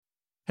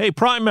Hey,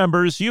 Prime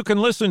members, you can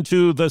listen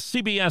to the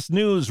CBS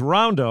News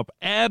Roundup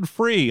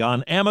ad-free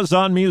on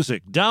Amazon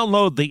Music.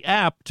 Download the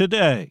app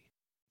today.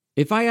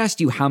 If I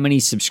asked you how many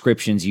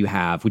subscriptions you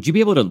have, would you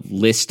be able to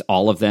list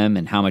all of them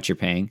and how much you're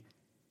paying?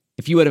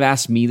 If you would have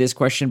asked me this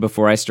question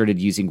before I started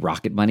using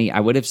Rocket Money,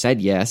 I would have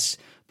said yes.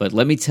 But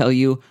let me tell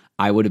you,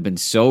 I would have been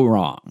so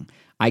wrong.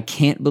 I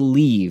can't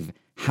believe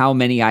how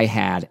many I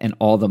had and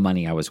all the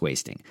money I was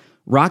wasting.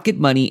 Rocket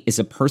Money is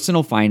a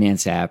personal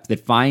finance app that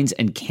finds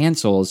and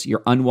cancels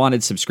your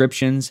unwanted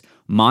subscriptions,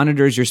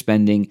 monitors your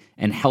spending,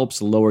 and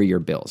helps lower your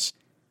bills.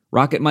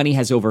 Rocket Money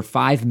has over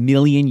 5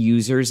 million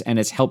users and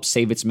has helped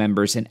save its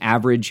members an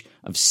average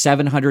of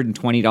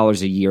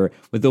 $720 a year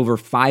with over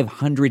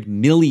 500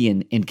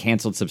 million in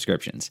canceled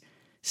subscriptions.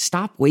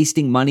 Stop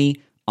wasting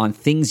money on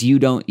things you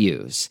don't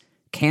use.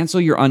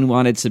 Cancel your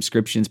unwanted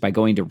subscriptions by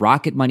going to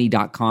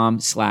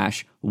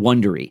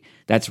rocketmoney.com/Wondery.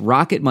 That's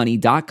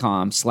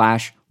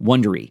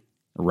rocketmoney.com/Wondery.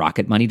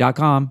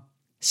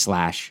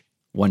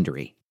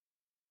 rocketmoney.com/Wondery.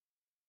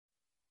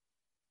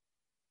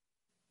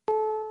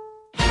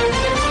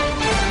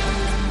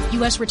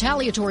 U.S.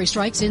 retaliatory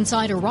strikes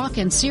inside Iraq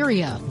and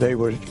Syria. They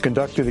were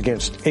conducted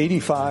against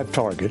 85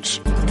 targets.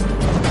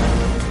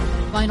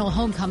 Final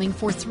homecoming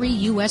for 3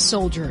 U.S.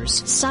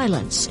 soldiers.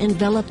 Silence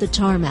enveloped the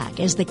tarmac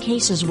as the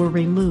cases were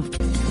removed.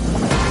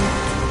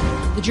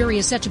 The jury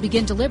is set to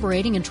begin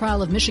deliberating in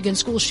trial of Michigan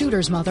school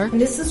shooter's mother.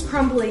 Mrs.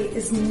 Crumbly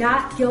is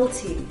not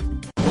guilty.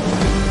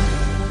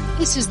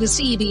 This is the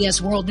CBS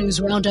World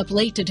News Roundup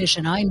Late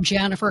Edition. I'm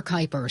Jennifer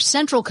Kuiper.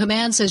 Central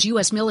Command says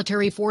U.S.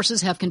 military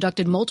forces have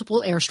conducted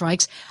multiple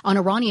airstrikes on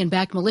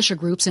Iranian-backed militia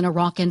groups in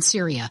Iraq and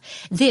Syria.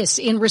 This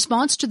in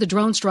response to the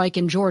drone strike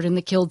in Jordan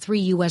that killed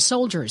 3 U.S.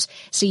 soldiers.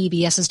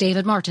 CBS's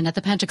David Martin at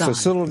the Pentagon.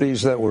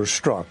 Facilities that were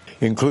struck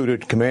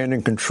included command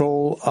and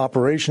control,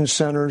 operations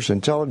centers,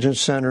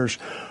 intelligence centers,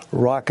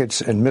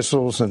 rockets and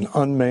missiles, and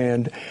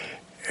unmanned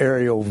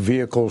aerial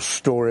vehicle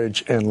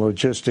storage and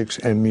logistics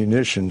and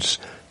munitions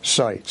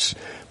sites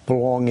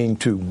belonging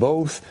to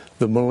both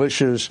the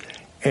militias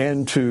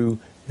and to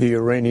the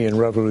Iranian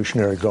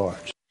Revolutionary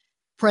Guards.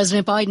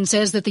 President Biden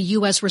says that the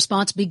U.S.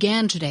 response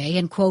began today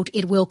and, quote,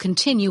 it will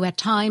continue at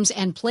times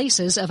and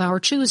places of our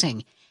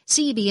choosing.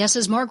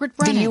 CBS's Margaret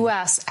Brennan. The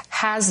U.S.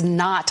 has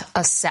not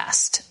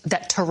assessed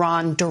that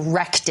Tehran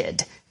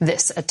directed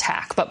this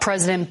attack, but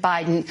President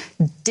Biden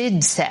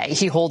did say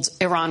he holds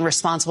Iran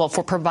responsible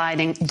for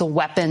providing the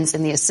weapons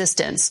and the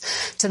assistance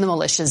to the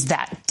militias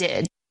that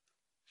did.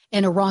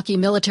 An Iraqi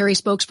military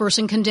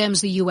spokesperson condemns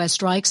the U.S.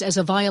 strikes as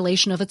a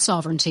violation of its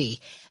sovereignty.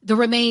 The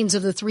remains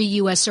of the 3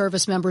 U.S.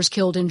 service members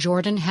killed in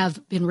Jordan have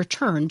been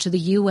returned to the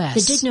U.S.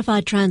 The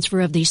dignified transfer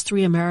of these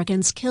 3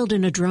 Americans killed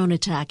in a drone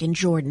attack in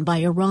Jordan by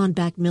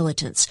Iran-backed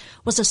militants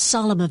was a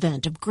solemn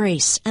event of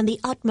grace and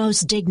the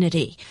utmost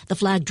dignity. The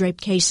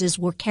flag-draped cases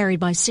were carried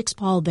by 6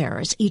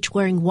 pallbearers, each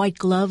wearing white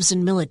gloves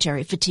and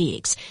military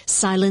fatigues.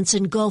 Silence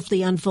engulfed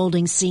the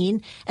unfolding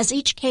scene as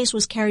each case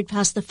was carried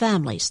past the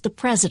families, the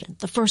president,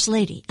 the first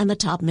lady, and the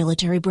top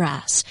military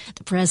brass.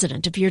 The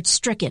president appeared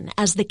stricken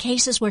as the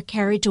cases were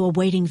carried to a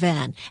waiting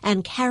van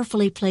and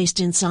carefully placed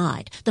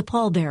inside. The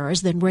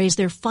pallbearers then raised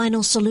their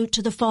final salute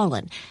to the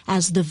fallen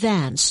as the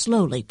van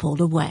slowly pulled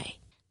away.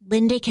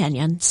 Linda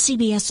Kenyon,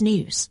 CBS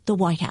News, the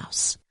White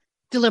House.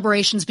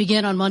 Deliberations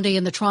begin on Monday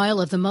in the trial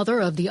of the mother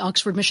of the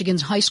Oxford,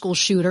 Michigan's high school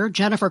shooter.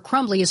 Jennifer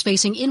Crumbly is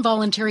facing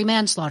involuntary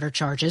manslaughter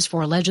charges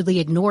for allegedly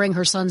ignoring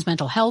her son's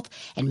mental health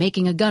and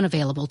making a gun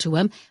available to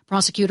him.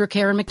 Prosecutor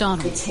Karen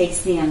McDonald. It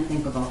takes the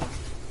unthinkable,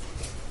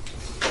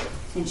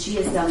 and she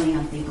has done the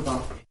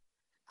unthinkable.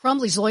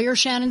 Crumbly's lawyer,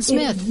 Shannon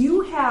Smith. If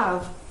you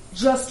have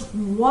just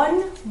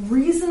one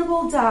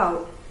reasonable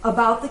doubt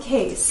about the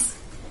case,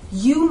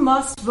 you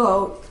must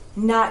vote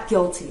not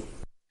guilty.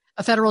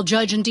 A federal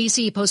judge in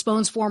D.C.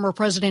 postpones former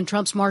President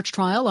Trump's March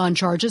trial on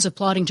charges of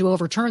plotting to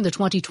overturn the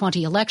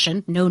 2020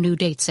 election. No new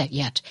date set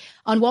yet.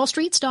 On Wall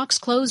Street, stocks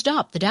closed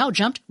up. The Dow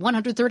jumped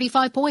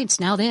 135 points.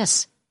 Now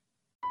this.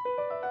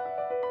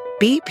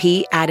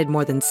 BP added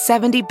more than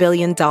 $70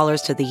 billion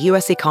to the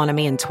U.S.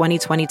 economy in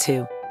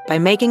 2022 by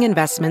making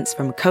investments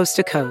from coast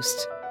to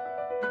coast.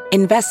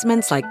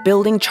 Investments like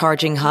building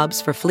charging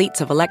hubs for fleets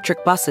of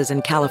electric buses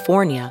in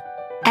California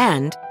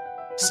and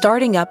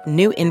starting up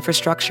new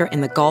infrastructure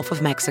in the Gulf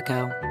of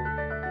Mexico.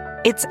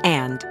 It's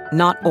and,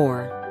 not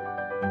or.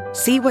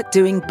 See what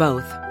doing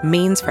both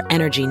means for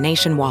energy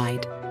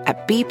nationwide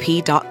at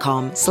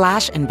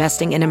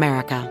bp.com/investing in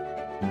America.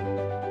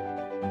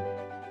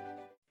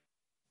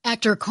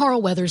 Actor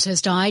Carl Weathers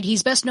has died.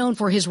 He's best known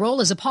for his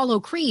role as Apollo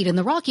Creed in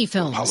the Rocky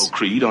films. Apollo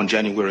Creed on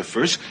January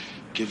 1st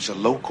gives a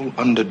local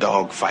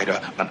underdog fighter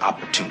an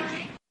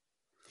opportunity.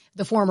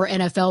 The former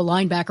NFL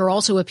linebacker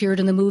also appeared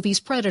in the movies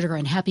Predator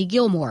and Happy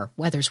Gilmore.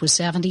 Weathers was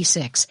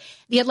 76.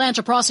 The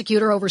Atlanta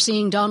prosecutor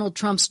overseeing Donald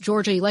Trump's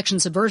Georgia election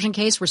subversion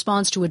case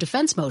responds to a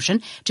defense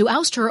motion to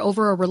oust her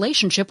over a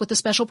relationship with the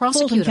special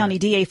prosecutor. Fulton County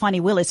DA Fonnie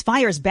Willis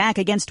fires back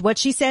against what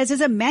she says is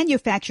a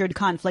manufactured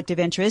conflict of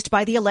interest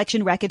by the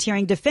election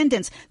racketeering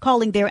defendants,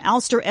 calling their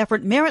ouster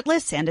effort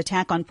meritless and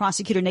attack on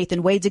prosecutor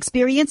Nathan Wade's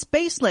experience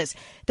baseless.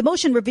 The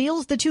motion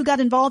reveals the two got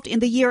involved in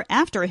the year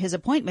after his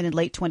appointment in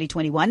late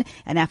 2021.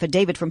 An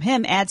affidavit from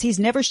him adds he's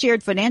never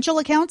shared financial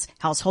accounts,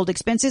 household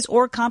expenses,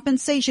 or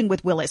compensation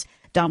with Willis.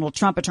 Donald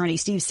Trump attorney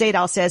Steve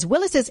Sadow says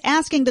Willis is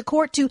asking the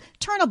court to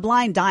turn a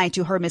blind eye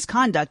to her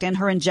misconduct and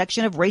her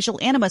injection of racial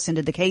animus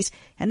into the case,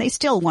 and they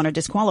still want her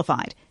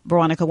disqualified.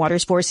 Veronica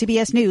Waters for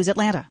CBS News,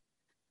 Atlanta.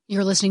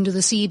 You're listening to the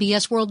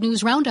CBS World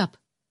News Roundup.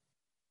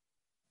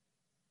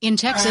 In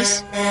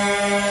Texas,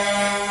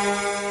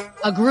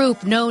 a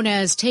group known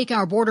as Take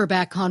Our Border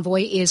Back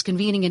Convoy is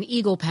convening an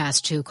Eagle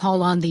Pass to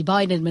call on the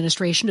Biden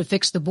administration to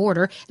fix the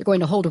border. They're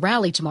going to hold a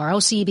rally tomorrow.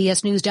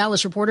 CBS News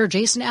Dallas reporter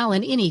Jason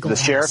Allen in Eagle Pass.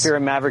 The sheriff here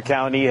in Maverick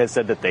County has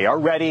said that they are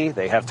ready.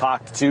 They have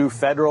talked to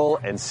federal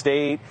and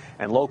state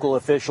and local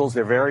officials.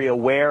 They're very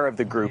aware of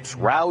the group's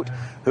route,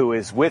 who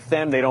is with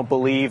them. They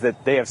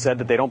have said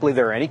that they don't believe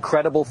there are any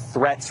credible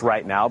threats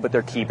right now, but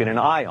they're keeping an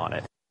eye on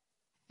it.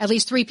 At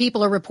least 3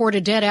 people are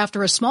reported dead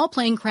after a small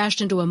plane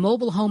crashed into a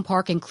mobile home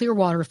park in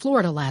Clearwater,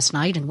 Florida last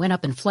night and went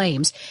up in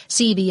flames.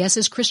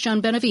 CBS's Christian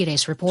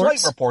Benavides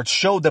reports. Flight reports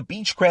show the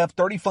Beechcraft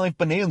 35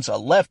 Bonanza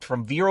left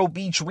from Vero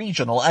Beach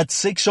Regional at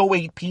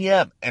 6:08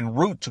 p.m. en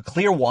route to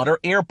Clearwater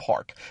Air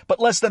Park.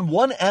 But less than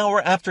 1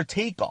 hour after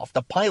takeoff,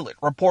 the pilot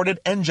reported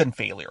engine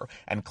failure,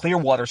 and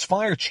Clearwater's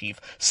fire chief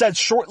said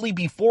shortly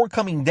before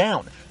coming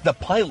down, the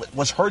pilot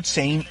was heard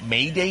saying,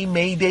 "Mayday,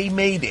 mayday,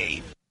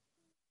 mayday."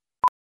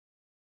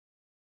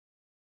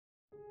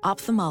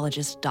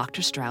 Ophthalmologist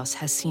Dr. Strauss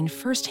has seen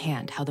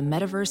firsthand how the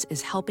metaverse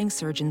is helping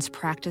surgeons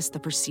practice the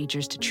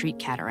procedures to treat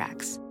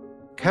cataracts.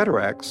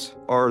 Cataracts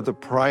are the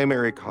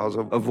primary cause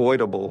of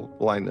avoidable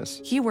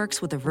blindness. He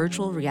works with a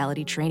virtual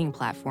reality training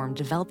platform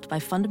developed by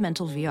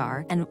Fundamental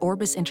VR and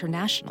Orbis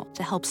International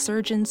to help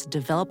surgeons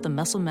develop the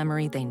muscle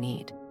memory they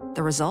need.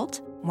 The result?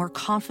 More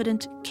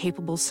confident,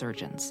 capable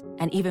surgeons.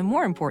 And even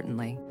more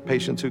importantly,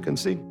 patients who can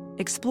see.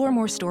 Explore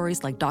more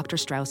stories like Dr.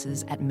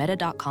 Strauss's at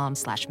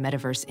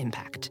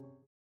meta.com/metaverseimpact.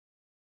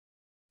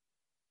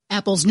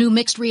 Apple's new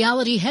mixed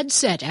reality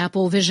headset,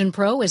 Apple Vision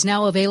Pro, is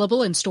now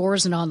available in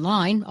stores and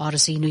online.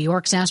 Odyssey New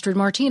York's Astrid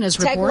Martinez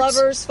reports. Tech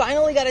lovers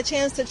finally got a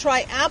chance to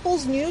try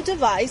Apple's new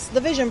device, the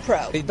Vision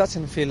Pro. It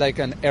doesn't feel like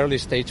an early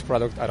stage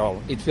product at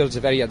all. It feels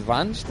very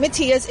advanced.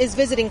 Matthias is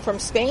visiting from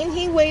Spain.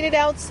 He waited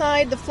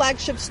outside the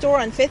flagship store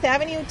on 5th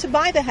Avenue to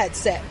buy the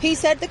headset. He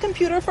said the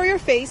computer for your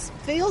face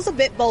feels a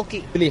bit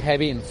bulky. Really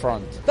heavy in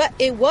front. But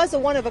it was a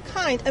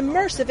one-of-a-kind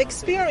immersive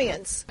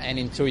experience. And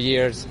in 2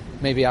 years,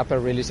 maybe Apple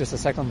releases a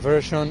second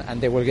version and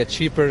they will get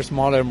cheaper,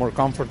 smaller, more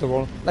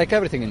comfortable, like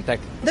everything in tech.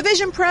 The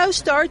Vision Pro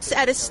starts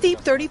at a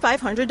steep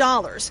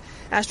 $3,500.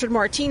 Astrid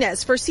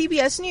Martinez for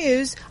CBS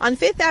News on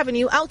 5th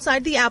Avenue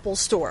outside the Apple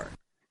store.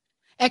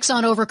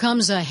 Exxon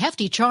overcomes a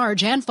hefty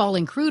charge and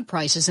falling crude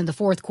prices in the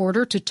fourth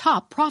quarter to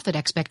top profit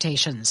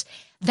expectations.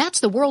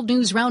 That's the World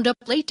News Roundup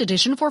Late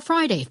Edition for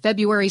Friday,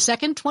 February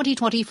 2nd,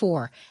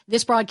 2024.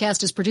 This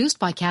broadcast is produced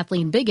by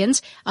Kathleen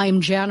Biggins.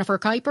 I'm Jennifer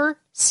Kuiper,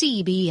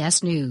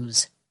 CBS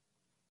News.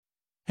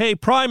 Hey,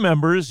 Prime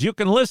members, you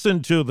can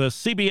listen to the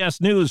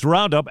CBS News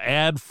Roundup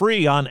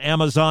ad-free on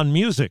Amazon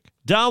Music.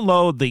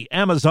 Download the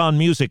Amazon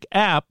Music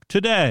app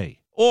today.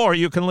 Or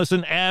you can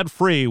listen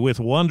ad-free with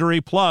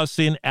Wondery Plus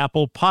in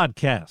Apple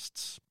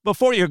Podcasts.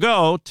 Before you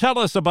go, tell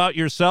us about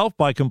yourself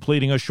by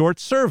completing a short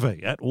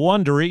survey at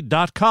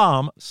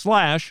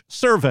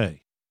Wondery.com/survey.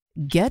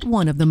 Get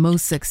one of the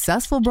most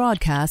successful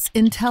broadcasts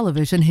in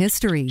television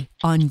history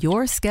on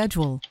your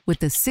schedule with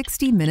the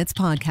 60 Minutes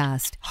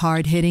Podcast.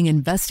 Hard-hitting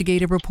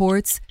investigative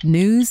reports,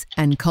 news,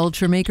 and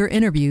culture maker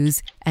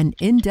interviews, and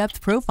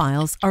in-depth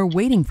profiles are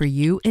waiting for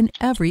you in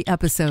every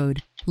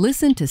episode.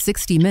 Listen to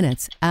 60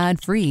 Minutes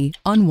ad-free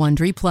on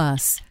Wondery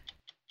Plus.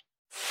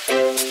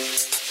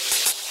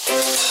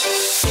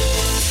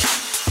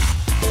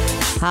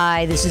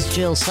 Hi, this is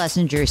Jill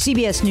Schlesinger,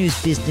 CBS News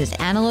business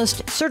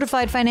analyst,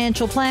 certified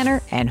financial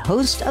planner, and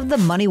host of the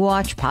Money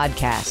Watch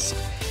podcast.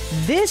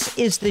 This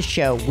is the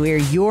show where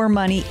your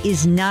money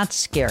is not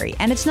scary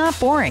and it's not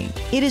boring.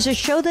 It is a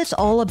show that's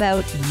all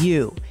about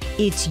you.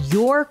 It's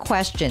your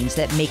questions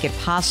that make it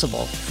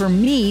possible for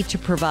me to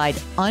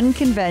provide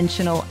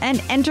unconventional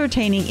and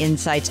entertaining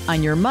insights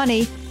on your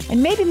money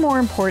and maybe more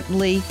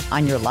importantly,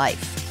 on your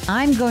life.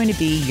 I'm going to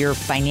be your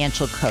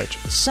financial coach,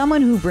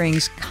 someone who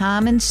brings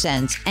common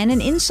sense and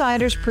an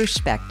insider's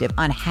perspective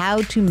on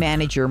how to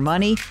manage your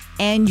money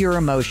and your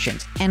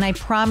emotions. And I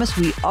promise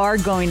we are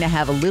going to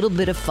have a little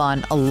bit of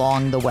fun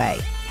along the way.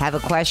 Have a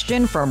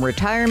question from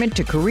retirement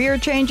to career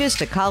changes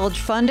to college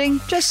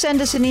funding? Just send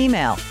us an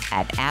email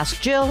at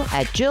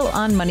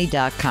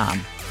askjill@jillonmoney.com.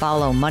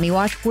 Follow Money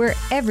Watch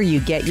wherever you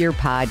get your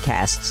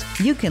podcasts.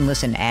 You can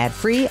listen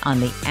ad-free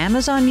on the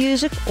Amazon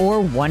Music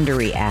or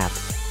Wondery app.